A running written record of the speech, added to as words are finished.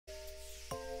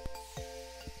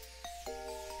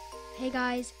Hey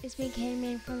guys, it's me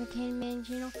Mannon from the Mannon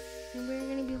channel, and we're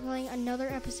going to be playing another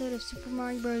episode of Super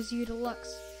Mario Bros. U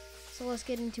Deluxe. So let's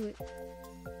get into it.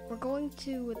 We're going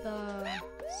to the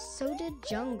Soda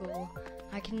Jungle.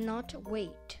 I cannot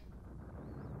wait.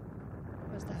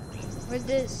 What's that? What's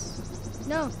this?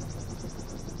 No!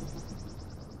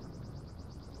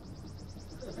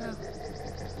 No.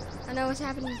 I know what's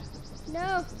happening.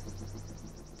 No!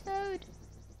 Toad!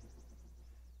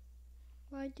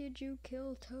 Why did you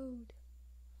kill Toad?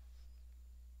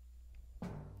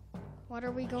 What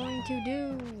are we going to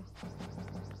do?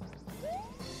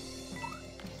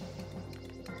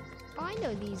 Oh, I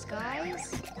know these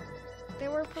guys. They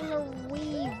were from the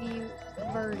Wii View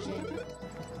version.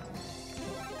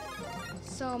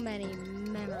 So many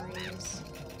memories.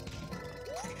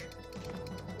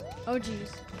 Oh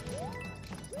jeez.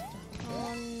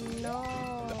 Oh no.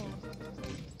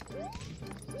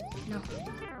 No.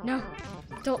 No.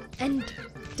 Don't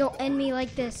end me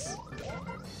like this.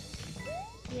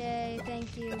 Yay,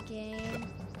 thank you, game,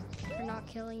 for not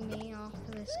killing me off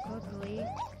this quickly.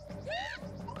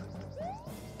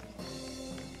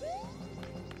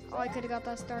 Oh, I could have got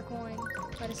that star coin,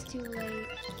 but it's too late.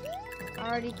 I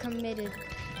already committed.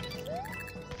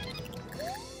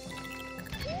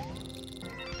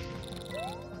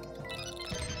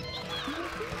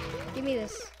 Give me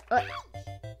this.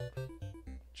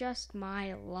 Just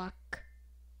my luck.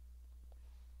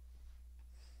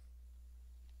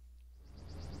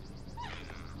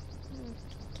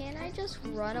 Can I just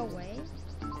run away?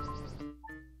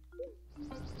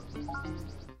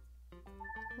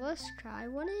 Let's try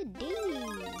one of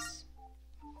these.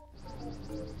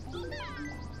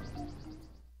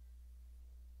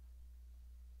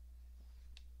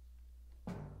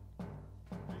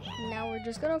 Now we're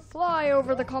just gonna fly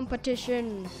over the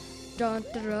competition. Dun,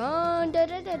 dun, dun, da,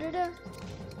 da, da, da, da.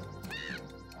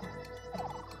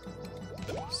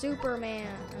 Superman.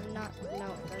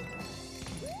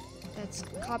 That's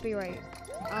copyright.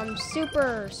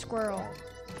 Super Squirrel.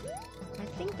 I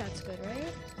think that's good,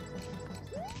 right?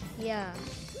 Yeah.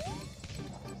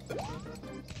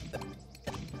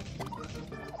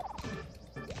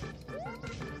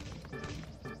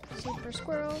 Super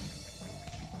Squirrel.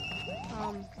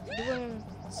 Doing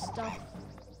stuff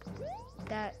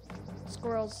that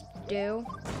squirrels do.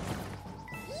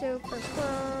 Super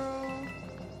Squirrel.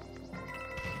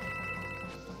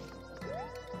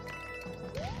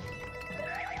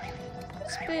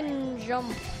 Spin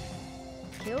jump.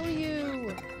 Kill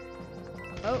you.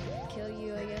 Oh, kill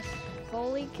you, I guess.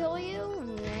 Fully kill you?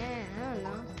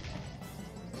 Nah,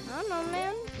 I don't know,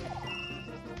 man.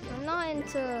 I'm not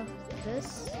into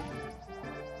this.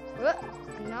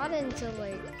 I'm not into,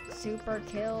 like, super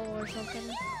kill or something.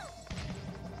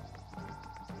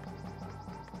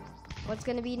 What's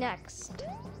gonna be next?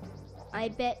 I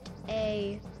bet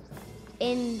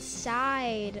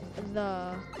inside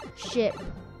the ship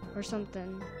or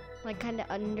something, like kind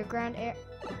of underground air.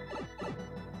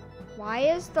 Why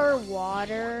is there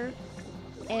water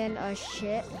in a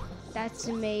ship that's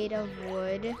made of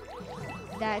wood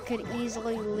that could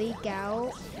easily leak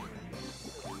out?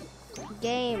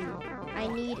 Game, I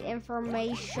need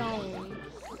information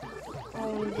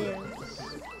on this.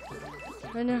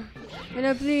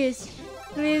 No,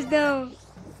 please, no,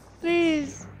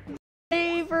 please,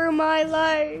 save for my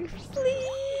life,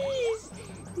 please,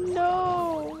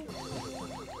 no.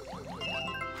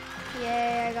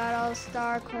 Yay, I got all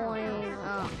star coins.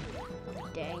 Oh,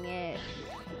 dang it.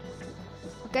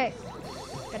 Okay,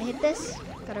 gotta hit this.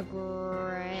 Gotta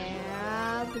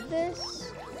grab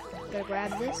this. Gotta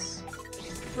grab this.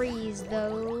 Freeze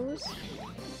those.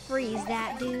 Freeze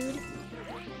that dude.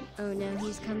 Oh no,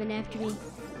 he's coming after me.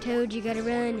 Toad, you gotta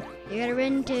run. You gotta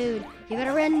run, Toad. You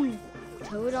gotta run.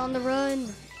 Toad on the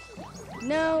run.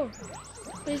 No.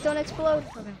 Please don't explode.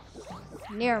 Okay.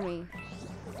 Near me.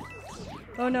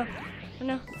 Oh no. Oh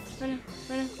no. Oh no.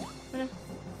 Oh no. Oh no.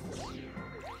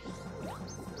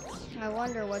 I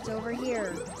wonder what's over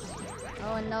here.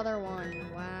 Oh, another one.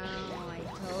 Wow, I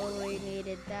totally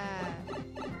needed that.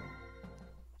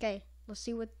 Okay, let's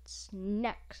see what's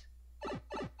next.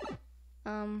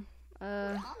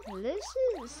 This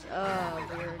is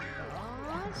weird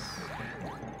boss.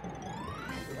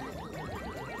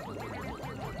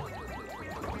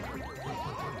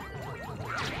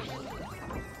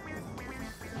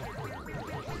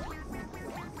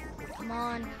 Come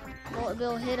on, Bullet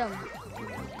Bill, hit him.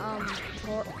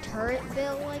 Turret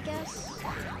Bill, I guess.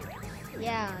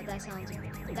 Yeah, that sounds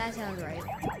right.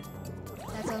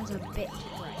 That sounds a bit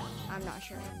right. I'm not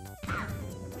sure.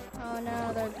 Oh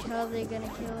no, they're totally gonna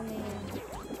kill me.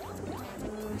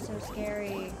 Ooh, so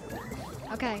scary.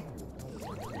 Okay.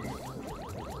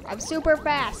 I'm super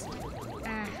fast.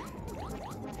 Ah.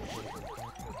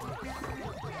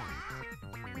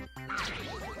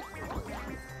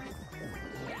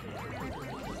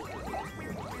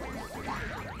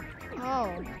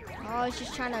 Oh, I was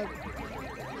just trying to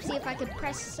see if I could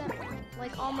press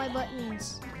like all my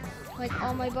buttons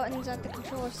at the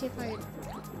controller. See if I could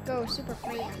go super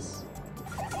fast.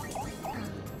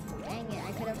 Dang it!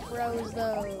 I could have froze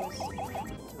those.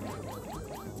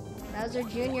 Bowser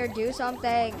Jr., do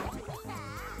something!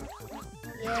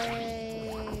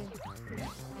 Yay!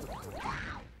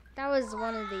 That was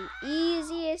one of the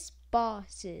easiest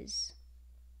bosses.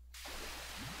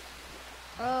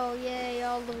 Oh yay,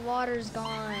 all the water's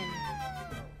gone.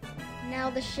 Now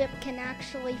the ship can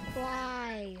actually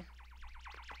fly.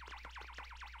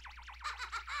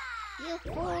 You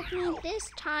fooled me this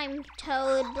time,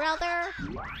 Toad brother.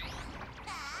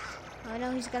 Oh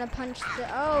no, he's gonna punch the...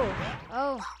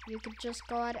 Oh, you could just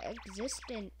go out of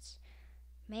existence.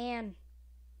 Man,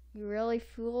 you really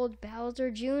fooled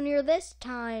Bowser Jr. this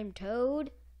time,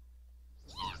 Toad.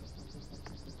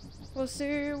 We'll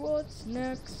see what's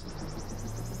next.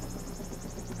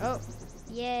 Oh,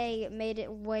 yay, it made it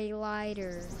way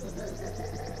lighter.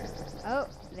 Oh,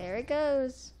 there it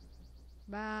goes.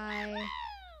 Bye.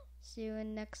 See you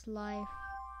in next life.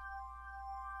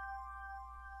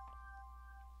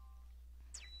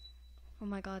 Oh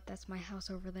my god, that's my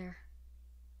house over there.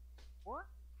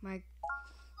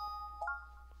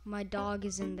 My dog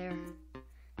is in there.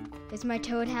 It's my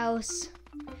Toad house.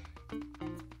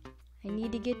 I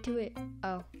need to get to it.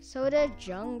 Oh, Soda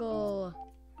Jungle.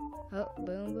 Oh,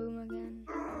 boom boom again.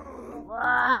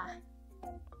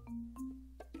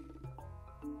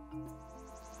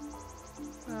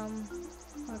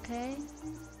 Okay.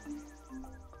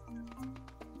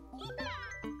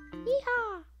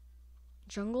 Yeehaw!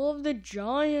 Jungle of the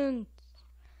Giants.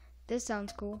 This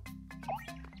sounds cool.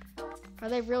 Are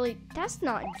they really? That's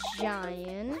not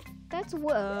giant. That's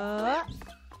what?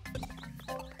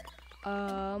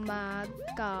 Oh my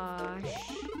gosh.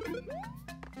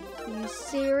 You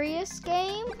serious,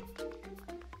 game?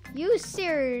 You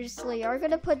seriously are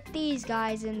gonna put these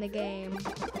guys in the game?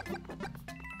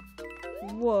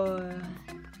 Whoa.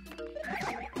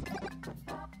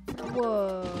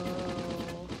 Whoa.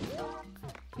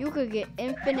 You could get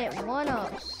infinite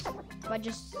one-ups by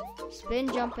just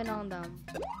spin jumping on them.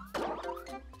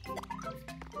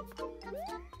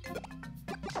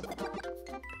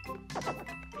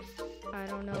 I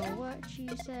don't know what she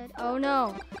said. Oh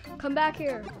no! Come back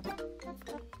here!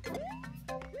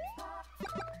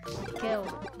 Kill.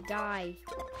 Die.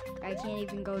 I can't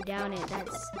even go down it.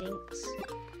 That stinks.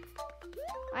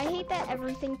 I hate that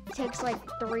everything takes like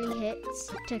 3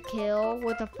 hits to kill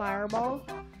with a fireball,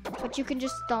 but you can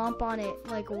just stomp on it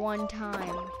like 1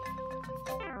 time.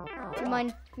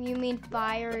 You mean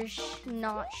fire is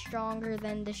not stronger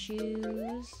than the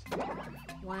shoes?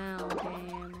 Wow,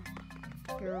 game.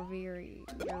 You're very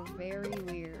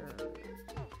weird.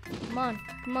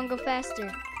 Come on, go faster.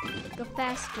 Go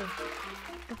faster.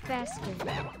 Go faster.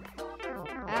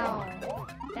 Ow,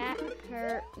 that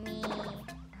hurt me.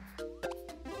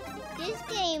 This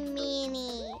game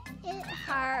meanie. It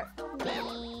hurt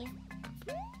me.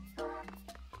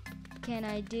 Can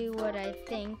I do what I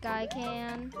think I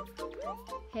can?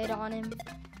 Hit on him.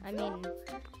 I mean,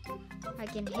 I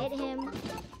can hit him.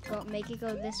 Make it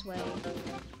go this way.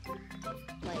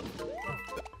 Like,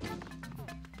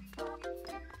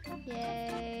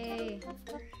 yay!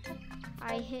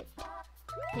 I hit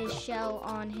his shell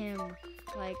on him.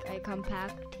 Like, I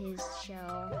compact his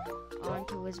shell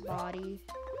onto his body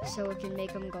so it can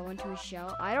make him go into his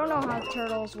shell. I don't know how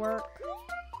turtles work.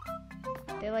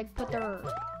 They like put their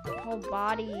whole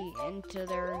body into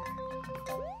their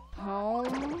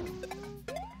home.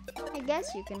 I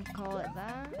guess you can call it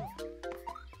that.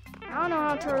 I don't know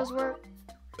how turtles work.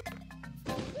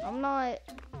 I'm not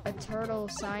a turtle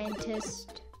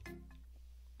scientist.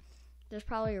 There's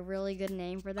probably a really good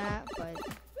name for that, but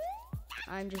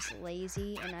I'm just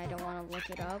lazy and I don't want to look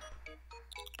it up.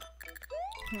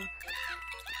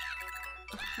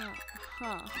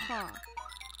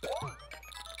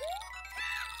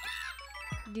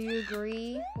 Do you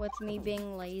agree with me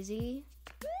being lazy?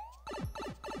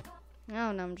 I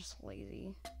don't know, I'm just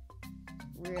lazy.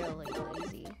 Really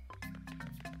lazy.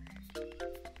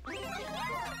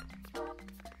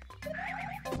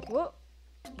 Whoop!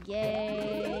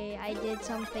 Yay! I did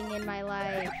something in my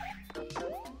life.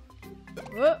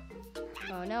 Whoop!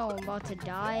 Oh no, I'm about to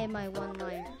die in my one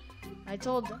life. I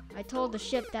told the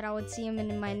ship that I would see him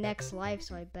in my next life,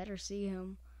 so I better see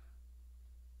him.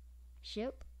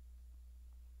 Ship?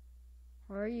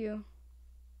 Where are you?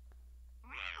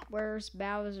 Where's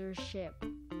Bowser's ship?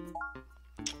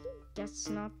 Guess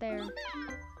not there.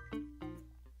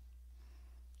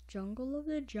 Jungle of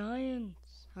the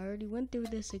Giants. I already went through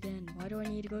this again. Why do I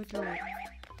need to go through it?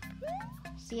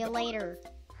 See you later.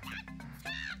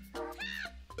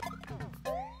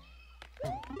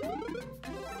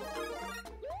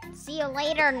 See you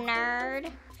later,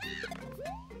 nerd.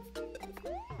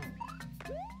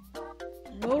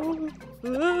 No.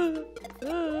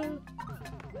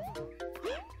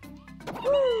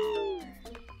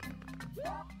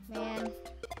 Man.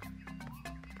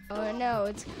 Oh no,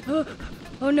 it's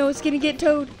oh no, it's gonna get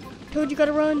Toad. Toad, you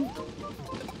gotta run.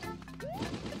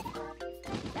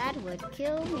 That would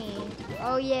kill me.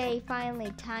 Oh yay,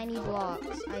 finally, tiny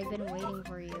blocks. I've been waiting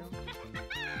for you.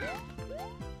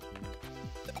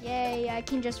 Yay, I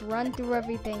can just run through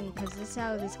everything, because this is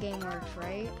how this game works,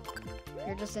 right?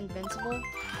 You're just invincible.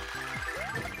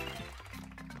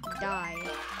 Die.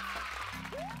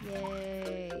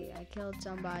 Yay, I killed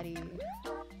somebody.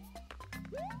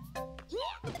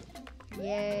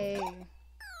 Yay.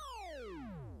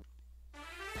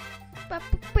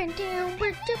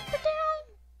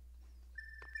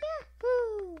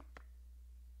 Yahoo!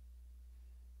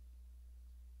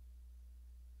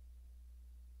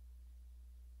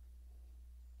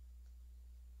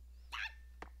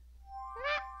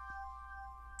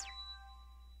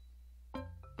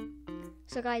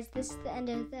 So guys, this is the end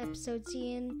of the episode.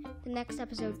 See you in the next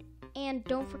episode. And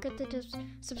don't forget to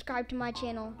subscribe to my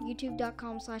channel,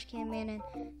 youtube.com/CamMannon.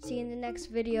 See you in the next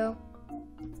video.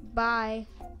 Bye.